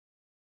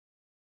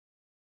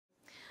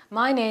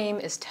My name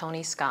is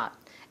Toni Scott,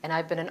 and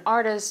I've been an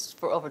artist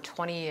for over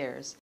 20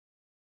 years.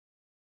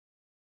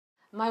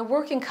 My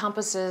work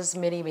encompasses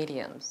many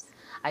mediums.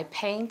 I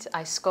paint,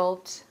 I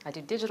sculpt, I do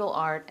digital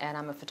art, and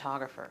I'm a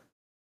photographer.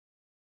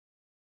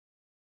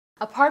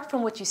 Apart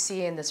from what you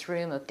see in this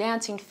room of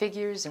dancing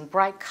figures and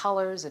bright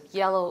colors of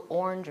yellow,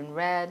 orange, and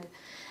red,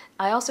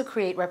 I also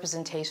create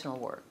representational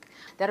work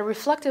that are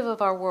reflective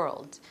of our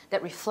world,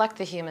 that reflect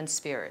the human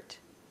spirit.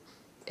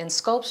 In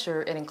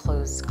sculpture, it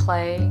includes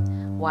clay,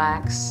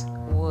 wax,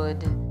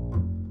 wood,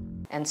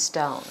 and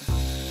stone.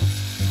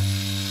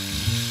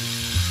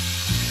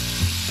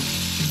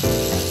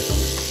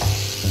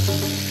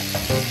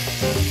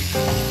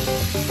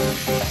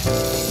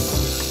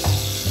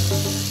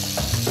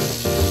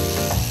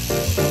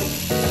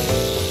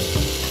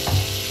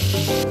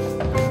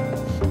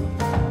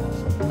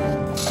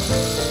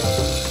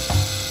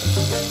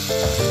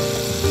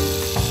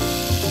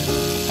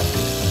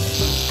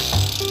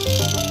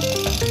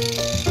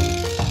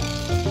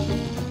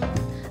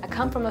 I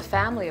come from a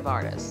family of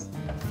artists,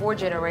 4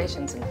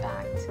 generations in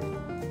fact.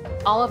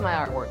 All of my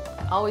artwork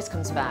always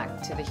comes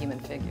back to the human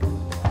figure.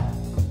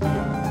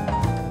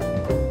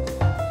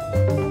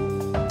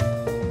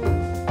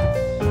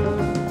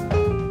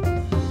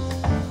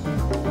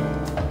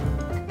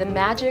 The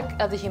magic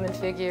of the human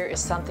figure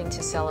is something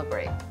to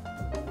celebrate.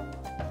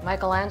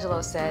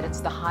 Michelangelo said it's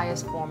the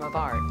highest form of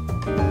art.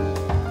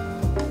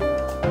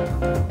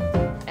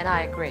 And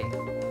I agree.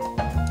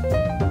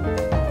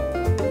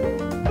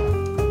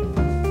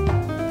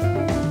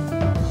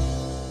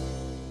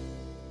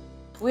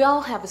 We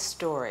all have a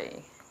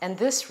story, and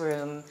this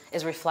room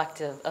is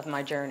reflective of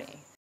my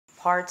journey.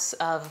 Parts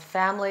of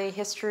family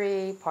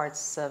history,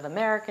 parts of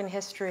American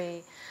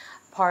history,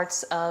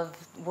 parts of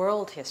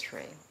world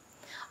history.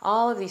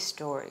 All of these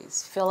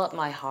stories fill up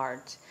my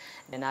heart,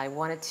 and I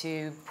wanted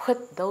to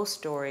put those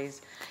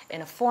stories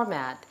in a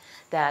format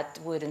that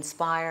would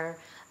inspire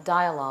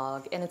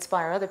dialogue and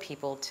inspire other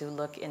people to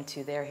look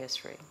into their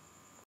history.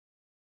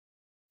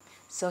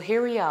 So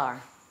here we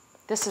are.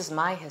 This is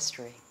my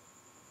history.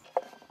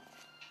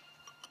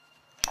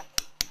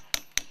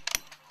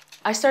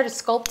 I started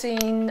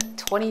sculpting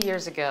 20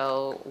 years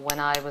ago when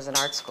I was in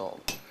art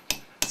school.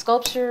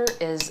 Sculpture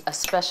is a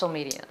special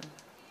medium.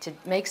 To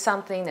make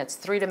something that's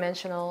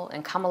three-dimensional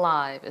and come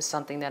alive is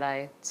something that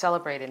I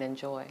celebrate and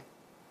enjoy.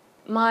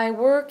 My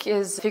work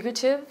is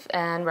figurative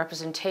and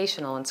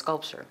representational in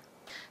sculpture.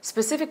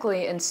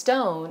 Specifically in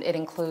stone, it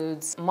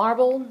includes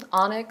marble,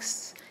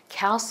 onyx,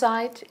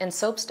 calcite, and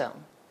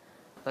soapstone.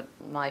 But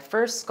my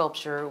first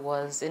sculpture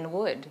was in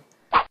wood.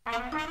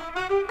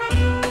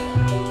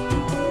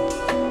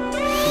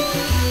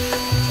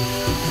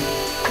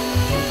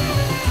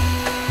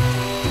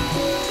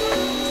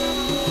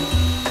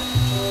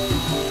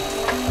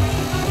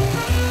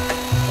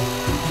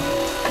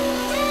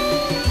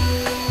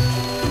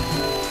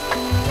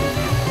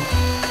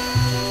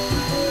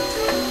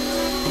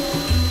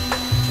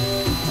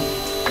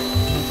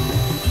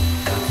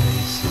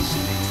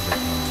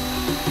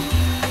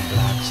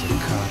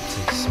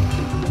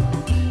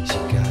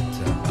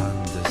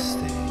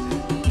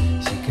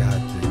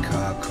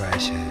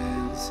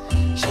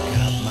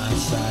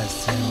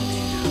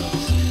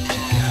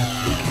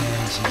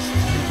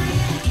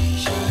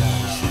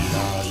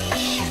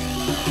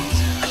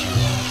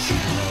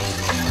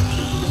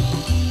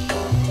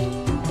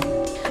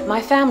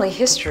 My family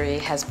history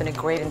has been a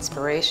great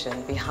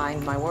inspiration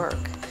behind my work,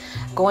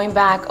 going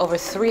back over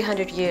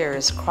 300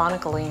 years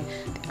chronicling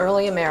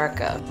early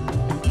America.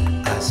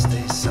 I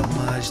stay so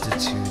much to 2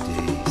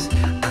 days,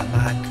 I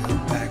might go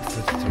back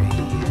for 3.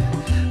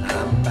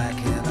 I'm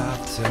backing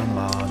up till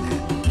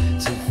morning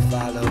to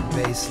follow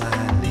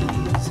baseline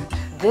leads.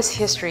 This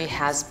history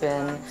has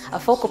been a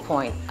focal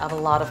point of a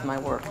lot of my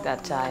work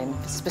that I'm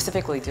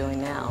specifically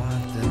doing now.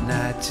 The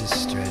night to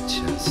stretch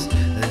us,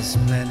 there's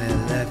plenty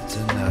left to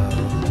know.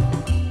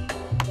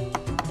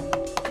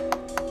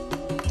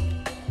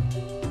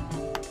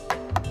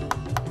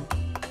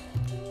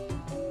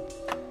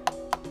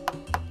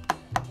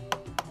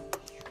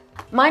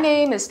 My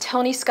name is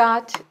Toni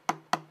Scott,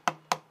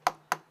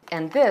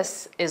 and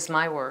this is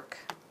my work.